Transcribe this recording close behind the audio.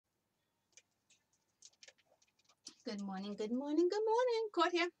Good morning, good morning, good morning.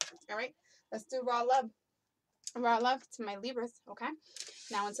 Court here. All right, let's do raw love. Raw love to my Libras, okay?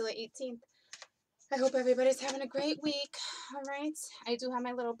 Now until the 18th. I hope everybody's having a great week. All right. I do have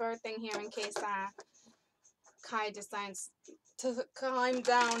my little bird thing here in case Kai decides to climb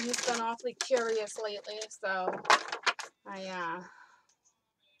down. He's been awfully curious lately, so I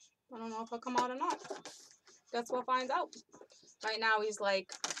don't know if he'll come out or not. Guess we'll find out. Right now he's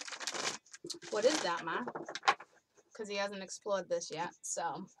like, what is that, Ma? Because he hasn't explored this yet,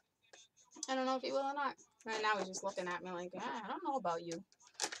 so I don't know if he will or not. Right now he's just looking at me like, I don't know about you.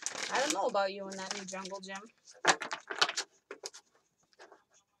 I don't know about you in that new jungle gym. It's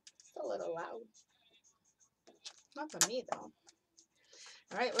a little loud. Not for me, though.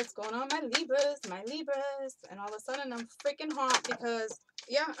 All right, what's going on, my Libras? My Libras. And all of a sudden, I'm freaking hot because,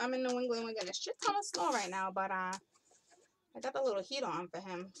 yeah, I'm in New England. We're getting a shit ton of snow right now, but I got the little heat on for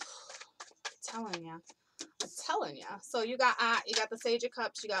him. I'm telling ya. So you got the Sage of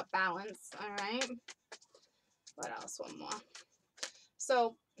Cups. You got balance. All right. What else? One more.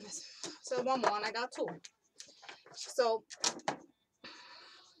 So one more, and I got two. So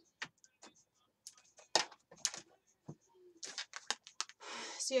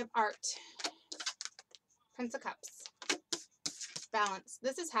you have art, Prince of Cups, balance.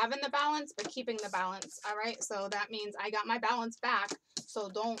 This is having the balance, but keeping the balance. All right. So that means I got my balance back. So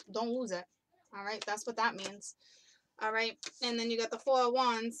don't lose it. All right. That's what that means. All right. And then you got the Four of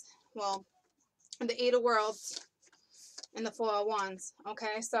Wands. Well, the Eight of Worlds and the Four of Wands.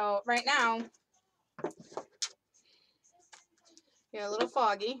 Okay. So right now, you're a little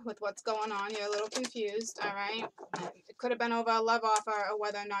foggy with what's going on. You're a little confused. All right. It could have been over a love offer or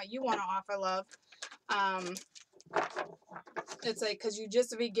whether or not you want to offer love. It's like, because you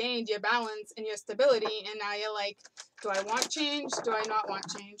just regained your balance and your stability, and now you're like, do I want change? Do I not want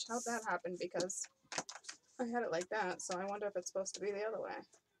change? How'd that happen? Because I had it like that, so I wonder if it's supposed to be the other way.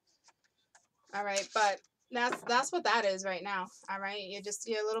 All right, but that's what that is right now. All right, you're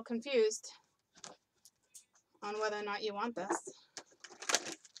a little confused on whether or not you want this.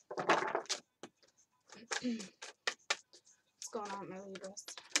 What's going on, my Libras?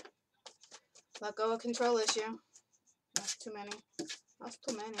 Let go of control issue. That's too many. That's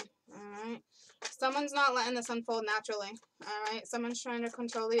too many. All right. Someone's not letting this unfold naturally. All right. Someone's trying to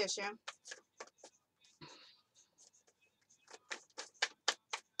control the issue.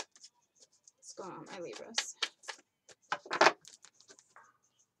 What's going on, my Libras?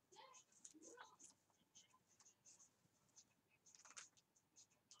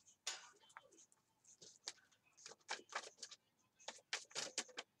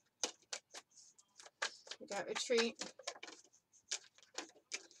 We got retreat.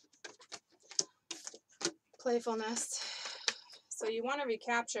 Playfulness. So you want to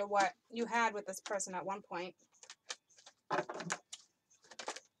recapture what you had with this person at one point. That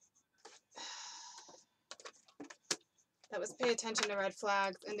was pay attention to red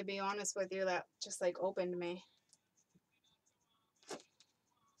flags, and to be honest with you, that just like opened me.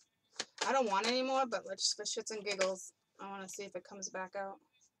 I don't want any more, but let's for shits and giggles, I want to see if it comes back out.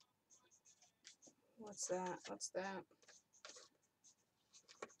 What's that? What's that?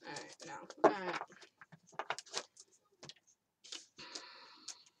 Alright, no. Alright.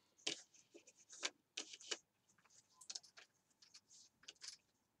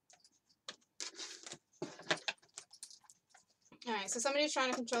 Alright, so somebody's trying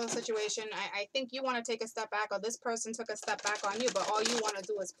to control the situation. I think you want to take a step back, or this person took a step back on you, but all you want to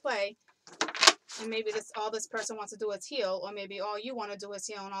do is play. And maybe all this person wants to do is heal, or maybe all you want to do is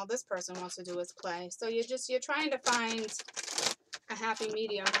heal and all this person wants to do is play. So you're trying to find a happy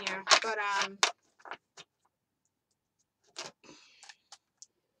medium here. But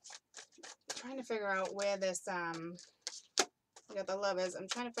trying to figure out where this you got the Lovers. I'm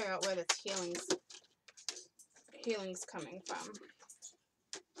trying to figure out where this healing's coming from.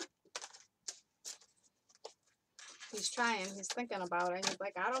 He's trying. He's thinking about it. He's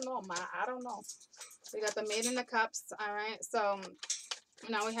like, I don't know, Ma. I don't know. We got the Maiden of Cups. All right. So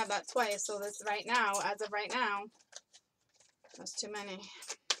now we have that twice. So this right now, as of right now, that's too many.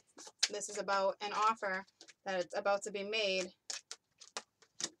 This is about an offer that it's about to be made.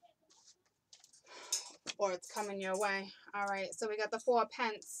 Or it's coming your way. All right. So we got the Four of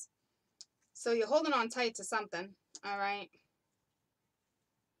Pence. So you're holding on tight to something. All right.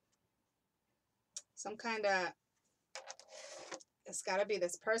 Some kind of, it's got to be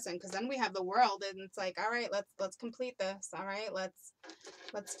this person, because then we have the World, and it's like, all right, let's complete this. All right, let's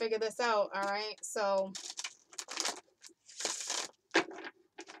figure this out. All right, so what's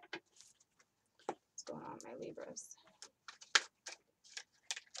going on, my Libras?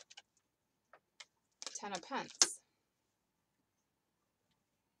 10 of Pence.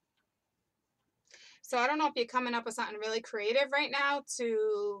 So I don't know if you're coming up with something really creative right now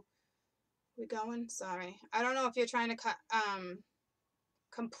to, we going? Sorry. I don't know if you're trying to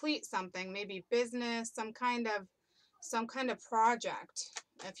complete something, maybe business, some kind of project.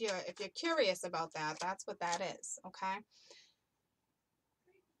 If you're curious about that, that's what that is, okay?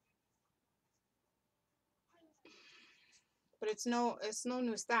 But it's no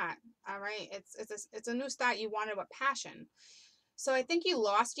new start, all right? It's a new start you wanted with passion. So I think you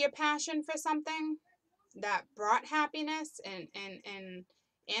lost your passion for something that brought happiness and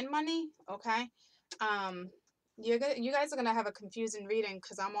money, okay? You guys are gonna have a confusing reading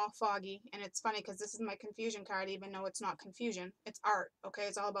because I'm all foggy, and it's funny because this is my confusion card, even though it's not confusion. It's art, okay?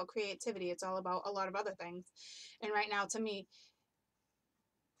 It's all about creativity. It's all about a lot of other things. And right now, to me,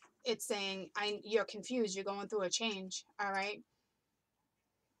 it's saying you're confused. You're going through a change, all right?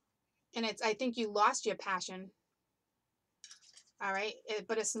 And I think you lost your passion, all right?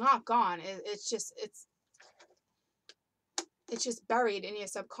 But it's not gone. It's just buried in your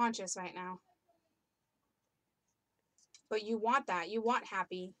subconscious right now. But you want that. You want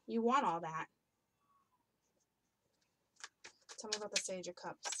happy. You want all that. Tell me about the Sage of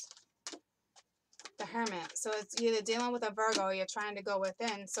Cups. The Hermit. So it's either dealing with a Virgo or you're trying to go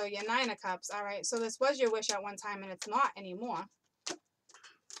within. So your Nine of Cups. All right. So this was your wish at one time and it's not anymore.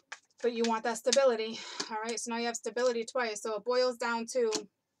 But you want that stability. All right. So now you have stability twice. So it boils down to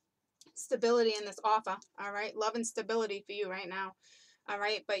stability in this offer. All right. Love and stability for you right now. All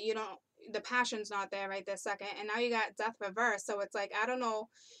right. But you don't, the passion's not there right this second. And now you got Death reverse. So it's like, I don't know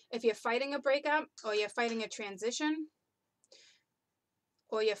if you're fighting a breakup or you're fighting a transition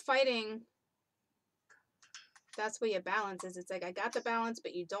or you're fighting. That's where your balance is. It's like, I got the balance,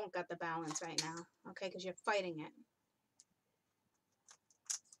 but you don't got the balance right now. Okay, because you're fighting it.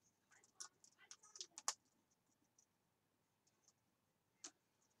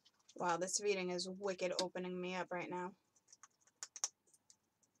 Wow, this reading is wicked opening me up right now.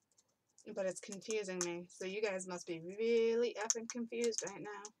 But it's confusing me. So you guys must be really effing confused right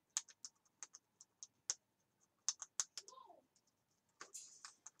now.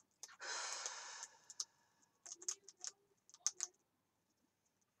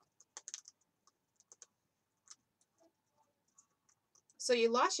 So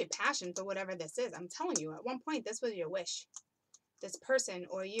you lost your passion for whatever this is. I'm telling you, at one point, this was your wish. This person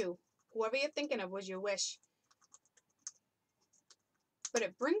or you, whoever you're thinking of, was your wish. But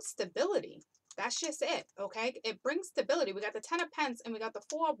it brings stability. That's just it, okay? It brings stability. We got the Ten of Pentacles and we got the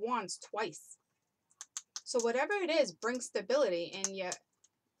Four of Wands twice. So whatever it is brings stability, and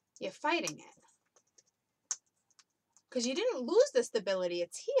you're fighting it. Because you didn't lose the stability.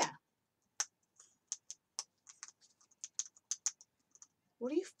 It's here.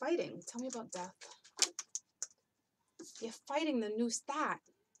 What are you fighting? Tell me about death. You're fighting the new start.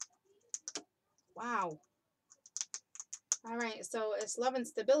 Wow. All right. So it's love and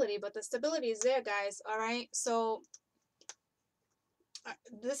stability, but the stability is there, guys. All right. So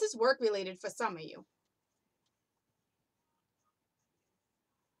this is work related for some of you.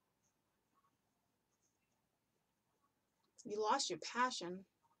 You lost your passion.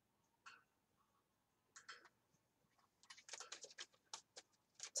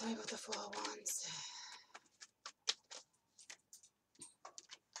 Tell me about the Four of Wands.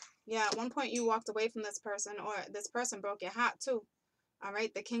 Yeah, at one point you walked away from this person, or this person broke your heart too. All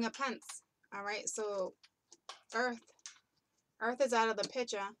right, the King of Pentacles. All right, so Earth is out of the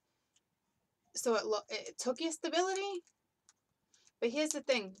picture. So it took your stability. But here's the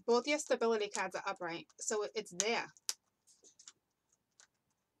thing. Both your stability cards are upright. So it's there.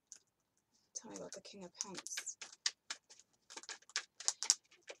 Tell me about the King of Pentacles.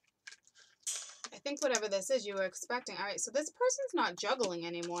 I think whatever this is, you were expecting. All right, so this person's not juggling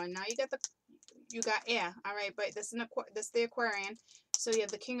anymore. Now you got air. All right, but this is the Aquarian. So you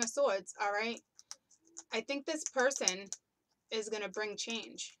have the King of Swords. All right. I think this person is going to bring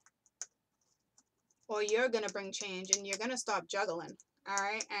change. Or you're going to bring change, and you're going to stop juggling. All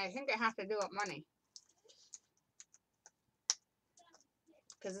right, and I think it has to do with money.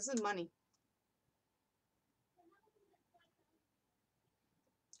 Because this is money.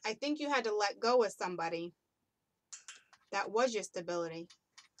 I think you had to let go of somebody that was your stability.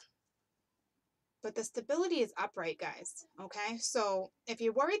 But the stability is upright, guys. Okay? So if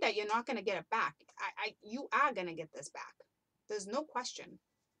you're worried that you're not going to get it back, you are going to get this back. There's no question.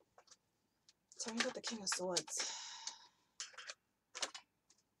 Tell me about the King of Swords.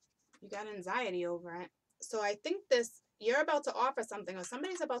 You got anxiety over it. So I think you're about to offer something, or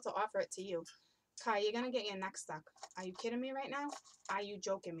somebody's about to offer it to you. Kai, you're going to get your neck stuck. Are you kidding me right now? Are you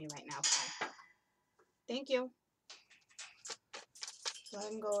joking me right now, Kai? Thank you.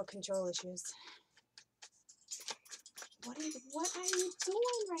 Let him go with control issues. What are you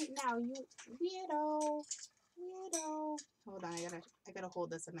doing right now, you weirdo? Weirdo. Hold on, I gotta hold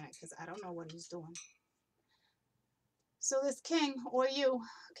this a minute because I don't know what he's doing. So this king, or you,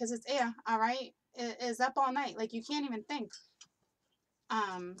 because it's air, all right, is up all night. Like, you can't even think.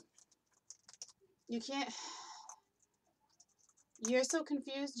 You can't. You're so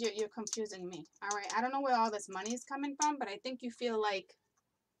confused. You're confusing me. All right. I don't know where all this money is coming from, but I think you feel like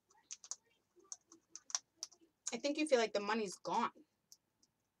the money's gone.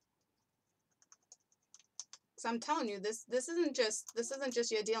 So I'm telling you, this isn't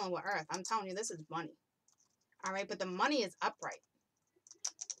just you're dealing with Earth. I'm telling you, this is money. All right, but the money is upright,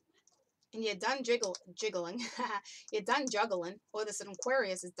 and you're done jiggling. You're done juggling, or this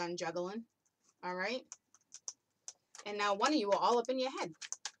Aquarius is done juggling. All right, and now one of you are all up in your head,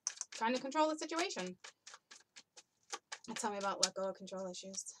 trying to control the situation. Tell me about let go of control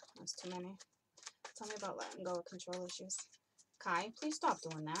issues. That's too many. Tell me about letting go of control issues. Kai, please stop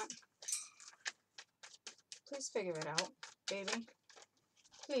doing that. Please figure it out, baby.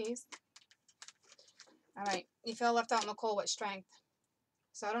 Please. All right. You feel left out in the cold with strength.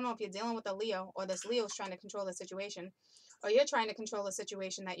 So I don't know if you're dealing with a Leo, or this Leo's trying to control the situation, or you're trying to control the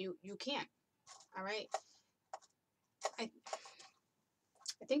situation that you can't. All right. I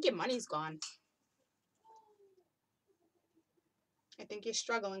think your money's gone. I think you're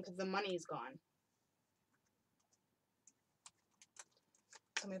struggling because the money's gone.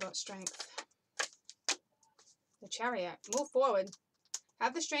 Tell me about strength. The Chariot. Move forward.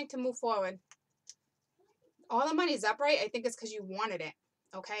 Have the strength to move forward. All the money's upright. I think it's because you wanted it.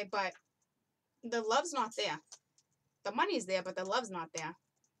 Okay, but the love's not there. The money's there, but the love's not there.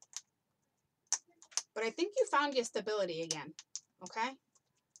 But I think you found your stability again. Okay?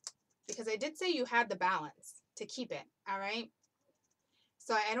 Because I did say you had the balance to keep it. All right?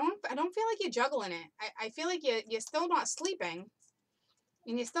 So I don't feel like you're juggling it. I feel like you're still not sleeping,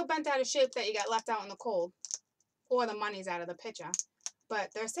 and you're still bent out of shape that you got left out in the cold, or the money's out of the picture.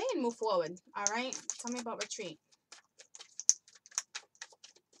 But they're saying move forward. All right? Tell me about retreat.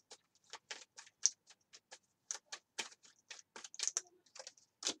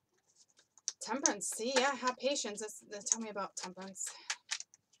 Temperance. See, yeah, have patience. Tell me about temperance.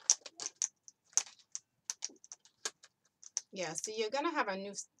 Yeah, so you're gonna have a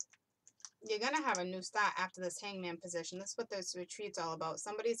new start after this hangman position. That's what this retreat's all about.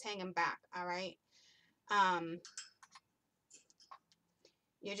 Somebody's hanging back, all right?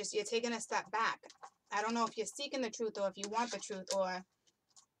 You're taking a step back. I don't know if you're seeking the truth, or if you want the truth, or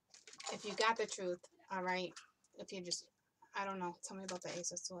if you got the truth, all right? If you just, I don't know. Tell me about the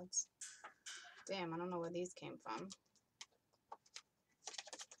Ace of Swords. Damn, I don't know where these came from.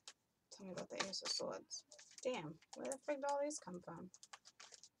 Tell me about the Ace of Swords. Damn, where the frig did all these come from?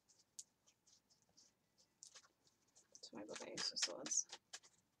 Tell me about the Ace of Swords.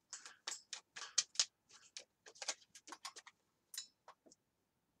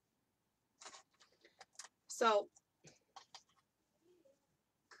 So,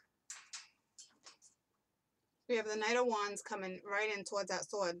 we have the Knight of Wands coming right in towards that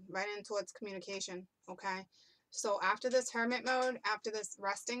sword, right in towards communication, okay? So after this hermit mode, after this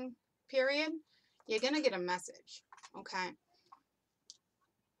resting period, you're going to get a message, okay?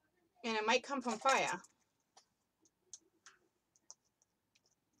 And it might come from fire.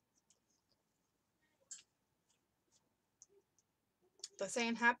 They're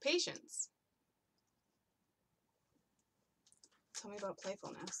saying have patience. Tell me about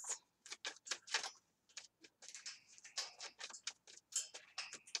playfulness.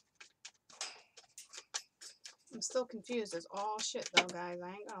 I'm still confused as all shit though, guys. I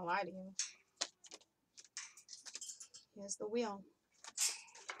ain't gonna lie to you. Here's the wheel.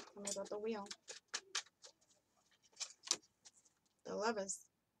 Tell me about the wheel. The Lovers.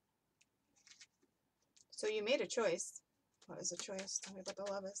 So you made a choice. What is a choice? Tell me about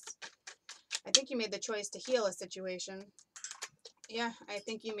the Lovers. I think you made the choice to heal a situation. Yeah, I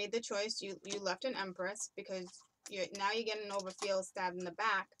think you made the choice. You left an Empress because now you're getting over feel stabbed in the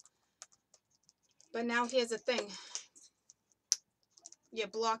back. But now here's the thing. You're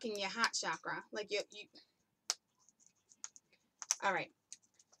blocking your heart chakra. Like you all right.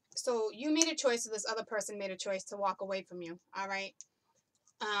 So you made a choice, or this other person made a choice to walk away from you. All right.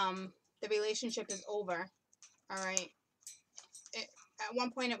 The relationship is over. All right. At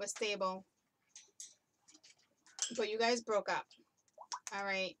one point it was stable, but you guys broke up. All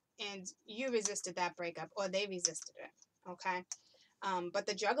right. And you resisted that breakup, or they resisted it. Okay. But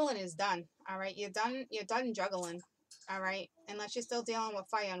the juggling is done. All right. You're done juggling. All right. Unless you're still dealing with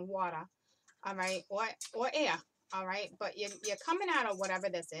fire and water. All right. Or air. All right. But you're coming out of whatever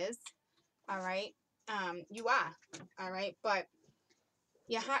this is. All right. You are, all right? But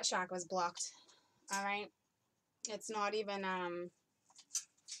your heart chakra was blocked, all right? It's not even,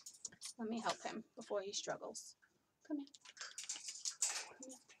 let me help him before he struggles. Come here. Come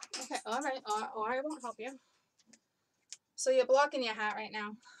here. Okay, all right, or I won't help you. So you're blocking your heart right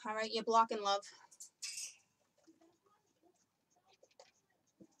now, all right? You're blocking love.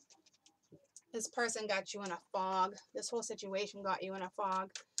 This person got you in a fog. This whole situation got you in a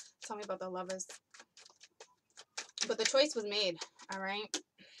fog. Tell me about the lovers. But the choice was made, all right?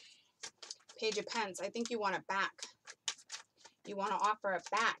 Page of Pence. I think you want it back. You want to offer it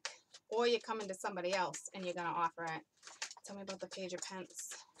back. Or you're coming to somebody else and you're going to offer it. Tell me about the Page of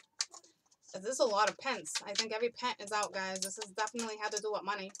Pence. This is a lot of pence. I think every pent is out, guys. This is definitely had to do with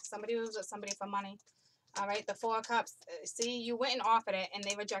money. Somebody was with somebody for money. All right, the Four of Cups. See, you went and offered it and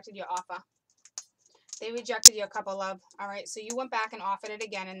they rejected your offer. They rejected your cup of love. All right, so you went back and offered it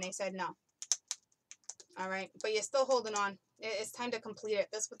again and they said no. All right, but you're still holding on. It's time to complete it.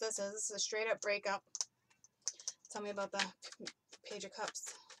 That's what this is. This is a straight up breakup. Tell me about the Page of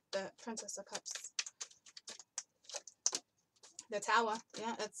Cups. The Princess of Cups. The Tower.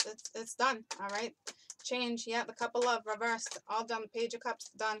 Yeah, it's done. All right. Change. Yeah, the Cup of Love reversed. All done. Page of Cups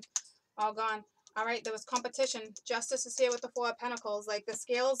done. All gone. All right. There was competition. Justice is here with the Four of Pentacles. Like the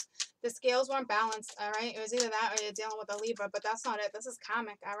scales weren't balanced. All right. It was either that or you're dealing with a Libra, but that's not it. This is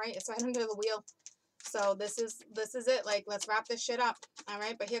karmic. All right. It's right under the wheel. So this is it. Like, let's wrap this shit up. All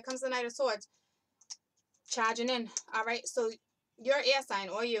right. But here comes the Knight of Swords. Charging in. All right. So your air sign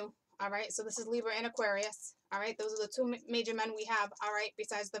or you. All right. So this is Libra and Aquarius. All right. Those are the two major men we have. All right.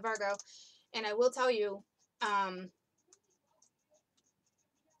 Besides the Virgo. And I will tell you,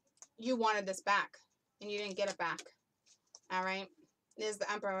 you wanted this back and you didn't get it back. All right. There's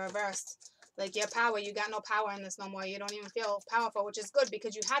the Emperor reversed. Like your power, you got no power in this no more. You don't even feel powerful, which is good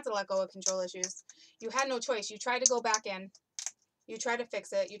because you had to let go of control issues. You had no choice. You tried to go back in. You tried to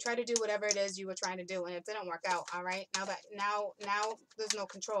fix it. You tried to do whatever it is you were trying to do, and it didn't work out. All right. Now there's no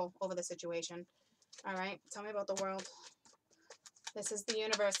control over the situation. All right. Tell me about the world. This is the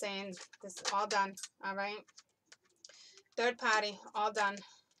universe saying this is all done. All right. Third party, all done.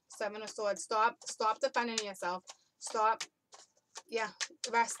 Seven of Swords. Stop defending yourself. Stop. Yeah.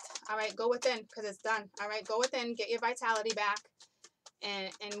 Rest. All right. Go within because it's done. All right. Go within. Get your vitality back,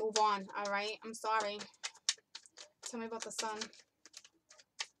 and move on. All right. I'm sorry. Tell me about the Sun.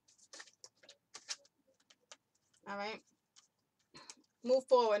 All right. Move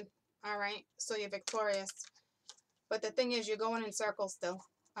forward. All right. So you're victorious. But the thing is, you're going in circles still.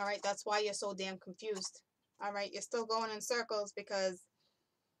 All right. That's why you're so damn confused. All right. You're still going in circles because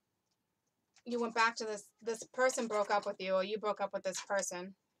you went back to this person broke up with you, or you broke up with this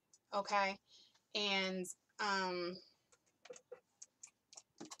person. Okay. And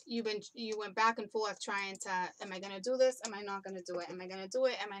you went back and forth trying to, am I going to do this? Am I not going to do it? Am I going to do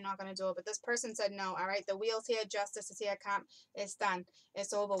it? Am I not going to do it? But this person said no. All right. The wheel's here. Justice is here. It's done.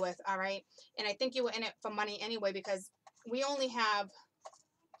 It's over with. All right. And I think you were in it for money anyway, because we only have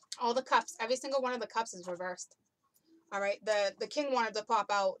all the cups. Every single one of the cups is reversed. All right. The king wanted to pop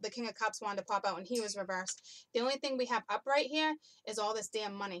out. The King of Cups wanted to pop out and he was reversed. The only thing we have upright here is all this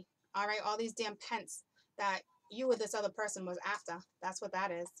damn money. All right. All these damn pence that you or this other person was after. That's what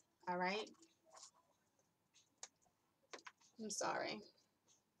that is. All right. I'm sorry.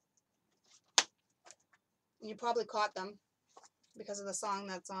 You probably caught them because of the song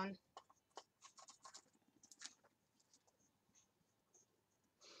that's on.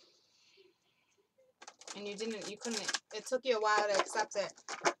 And you couldn't, it took you a while to accept it,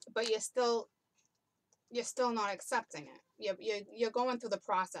 but you're still not accepting it. You're going through the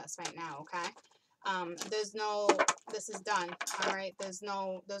process right now, okay? This is done, all right? There's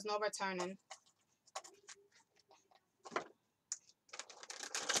no returning.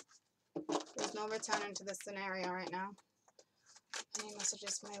 There's no returning to this scenario right now. Any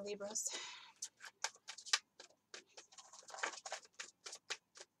messages for my Libras?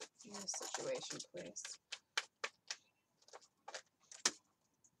 In this situation, please.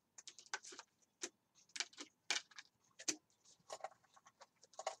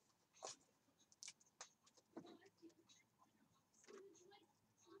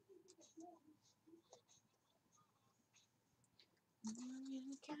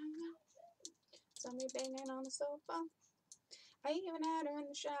 Saw me banging on the sofa. I even had her in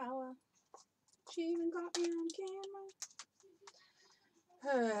the shower. She even caught me on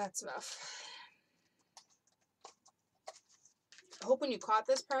camera. That's rough. I hope when you caught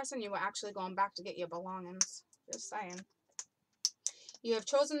this person, you were actually going back to get your belongings. Just saying. You have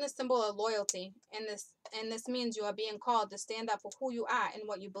chosen the symbol of loyalty, and And this means you are being called to stand up for who you are and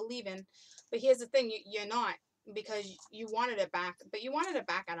what you believe in. But here's the thing, you're not, because you wanted it back. But you wanted it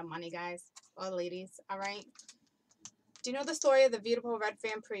back out of money, guys or ladies, all right? Do you know the story of the beautiful red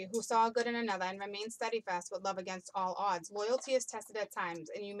vampire who saw good in another and remained steadfast with love against all odds? Loyalty is tested at times,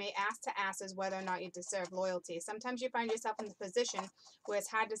 and you may ask to ask as whether or not you deserve loyalty. Sometimes you find yourself in the position where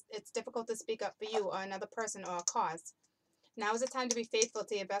it's difficult to speak up for you or another person or a cause. Now is the time to be faithful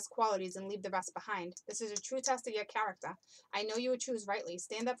to your best qualities and leave the rest behind. This is a true test of your character. I know you would choose rightly.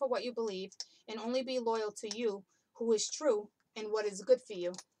 Stand up for what you believe and only be loyal to you who is true and what is good for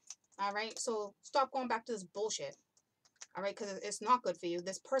you. All right? So stop going back to this bullshit. All right, because it's not good for you.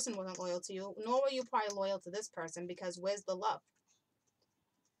 This person wasn't loyal to you, nor were you probably loyal to this person, because where's the love?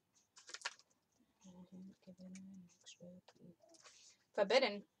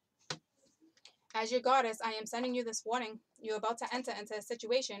 Forbidden. As your goddess, I am sending you this warning. You're about to enter into a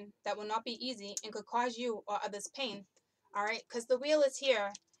situation that will not be easy and could cause you or others pain. All right, because the wheel is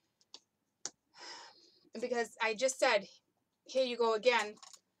here. Because I just said, here you go again.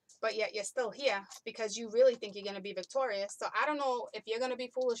 But yet you're still here because you really think you're going to be victorious. So I don't know if you're going to be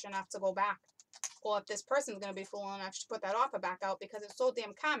foolish enough to go back, or if this person's going to be foolish enough to put that offer back out, because it's so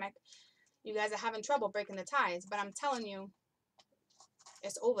damn karmic. You guys are having trouble breaking the ties. But I'm telling you,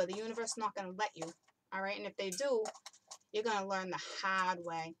 it's over. The universe is not going to let you. All right? And if they do, you're going to learn the hard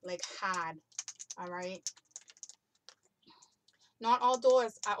way. Like hard. All right? Not all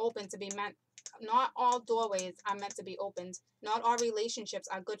doors are open to be meant. Not all doorways are meant to be opened. Not all relationships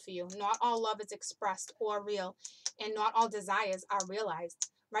are good for you. Not all love is expressed or real. And not all desires are realized.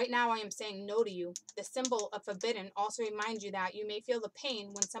 Right now I am saying no to you. The symbol of forbidden also reminds you that you may feel the pain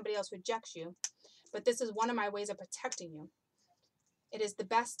when somebody else rejects you. But this is one of my ways of protecting you. It is the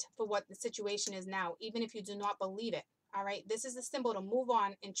best for what the situation is now, even if you do not believe it. All right? This is a symbol to move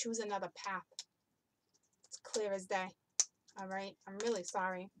on and choose another path. It's clear as day. All right? I'm really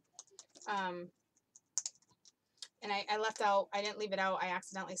sorry. And I left out, I didn't leave it out, I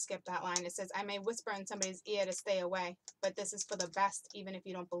accidentally skipped that line. It says, I may whisper in somebody's ear to stay away, but this is for the best, even if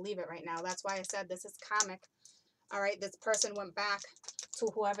you don't believe it right now. That's why I said this is karmic. All right, this person went back to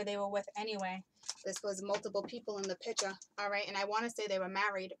whoever they were with anyway. This was multiple people in the picture. All right, and I want to say they were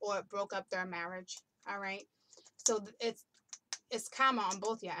married or broke up their marriage. All right, so it's karma on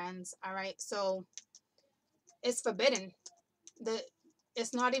both your ends. All right, so it's forbidden.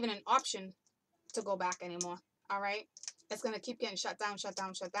 It's not even an option to go back anymore. All right, it's going to keep getting shut down, shut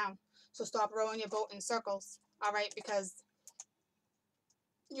down, shut down. So stop rowing your boat in circles. All right, because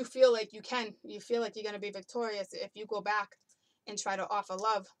you feel like you can. You feel like you're going to be victorious if you go back and try to offer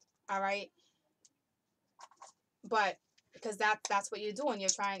love. All right, but because that's what you're doing. You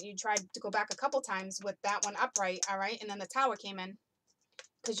tried to go back a couple times with that one upright. All right, and then the tower came in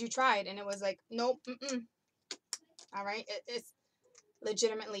because you tried and it was like, nope, all right, it's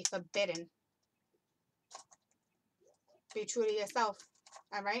legitimately forbidden. Be true to yourself.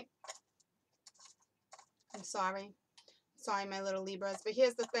 All right, I'm sorry. Sorry, my little Libras. But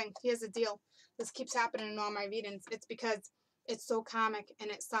here's the thing. Here's the deal. This keeps happening in all my readings. It's because it's so karmic and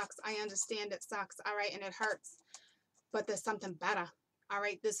it sucks. I understand it sucks. All right. And it hurts. But there's something better. All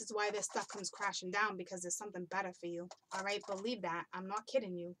right. This is why this stuff comes crashing down, because there's something better for you. All right. Believe that. I'm not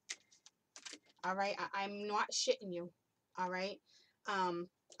kidding you. All right. I'm not shitting you. All right. I'm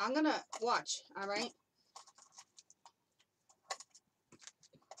going to watch. All right.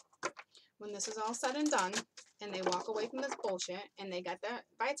 When this is all said and done, and they walk away from this bullshit, and they get their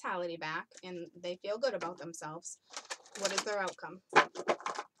vitality back, and they feel good about themselves, what is their outcome?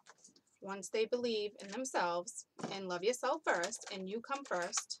 Once they believe in themselves and love yourself first, and you come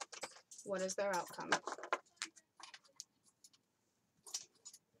first, what is their outcome?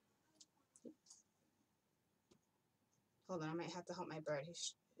 Hold on, I might have to help my bird.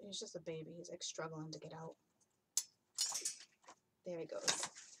 He's just a baby. He's like struggling to get out. There he goes.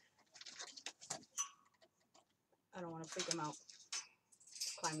 I don't want to freak him out.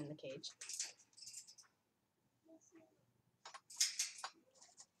 Climb in the cage.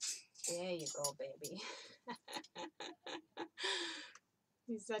 There you go, baby.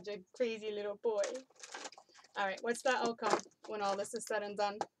 He's such a crazy little boy. All right, what's the outcome when all this is said and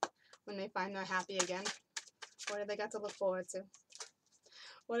done? When they find they're happy again? What do they got to look forward to?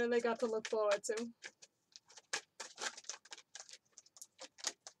 What do they got to look forward to?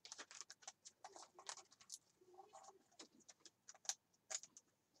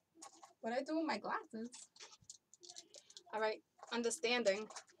 What I do with my glasses? All right, understanding.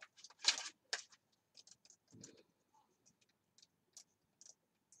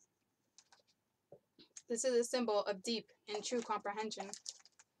 This is a symbol of deep and true comprehension.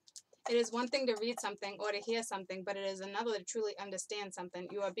 It is one thing to read something or to hear something, but it is another to truly understand something.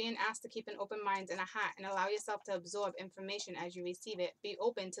 You are being asked to keep an open mind and a heart and allow yourself to absorb information as you receive it. Be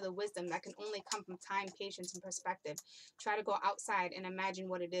open to the wisdom that can only come from time, patience, and perspective. Try to go outside and imagine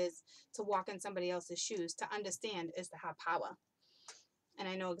what it is to walk in somebody else's shoes. To understand is to have power. And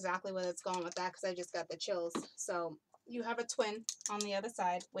I know exactly where it's going with that because I just got the chills. So you have a twin on the other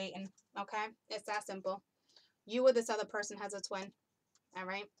side waiting, okay? It's that simple. You or this other person has a twin. All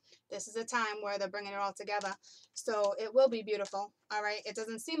right, this is a time where they're bringing it all together, so it will be beautiful. All right, it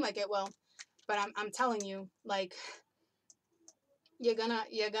doesn't seem like it will, but I'm telling you, like, you're gonna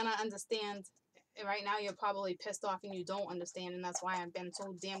understand. Right now you're probably pissed off and you don't understand, and that's why I've been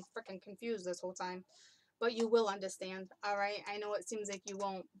so damn freaking confused this whole time. But you will understand. All right, I know it seems like you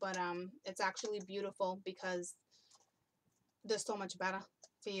won't, but it's actually beautiful because there's so much better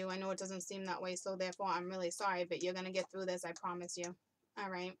for you. I know it doesn't seem that way, so therefore I'm really sorry, but you're gonna get through this, I promise you. All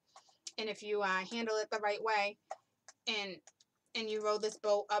right. And if you handle it the right way and you row this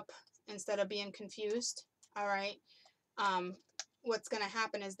boat up instead of being confused, all right, what's going to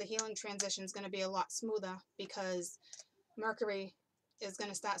happen is the healing transition is going to be a lot smoother because Mercury is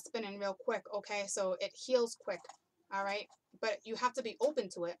going to start spinning real quick, okay? So it heals quick, all right? But you have to be open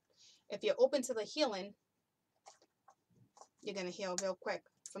to it. If you're open to the healing, you're going to heal real quick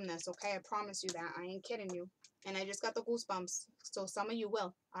from this, okay? I promise you that. I ain't kidding you. And I just got the goosebumps. So some of you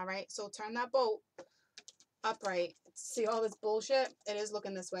will, all right? So turn that boat upright. See all this bullshit? It is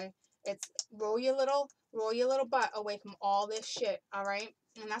looking this way. It's roll your little butt away from all this shit, all right?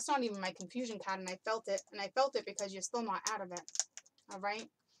 And that's not even my confusion card, and I felt it. And I felt it because you're still not out of it, all right?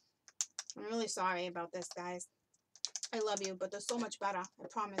 I'm really sorry about this, guys. I love you, but there's so much better. I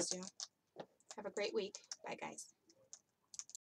promise you. Have a great week. Bye, guys.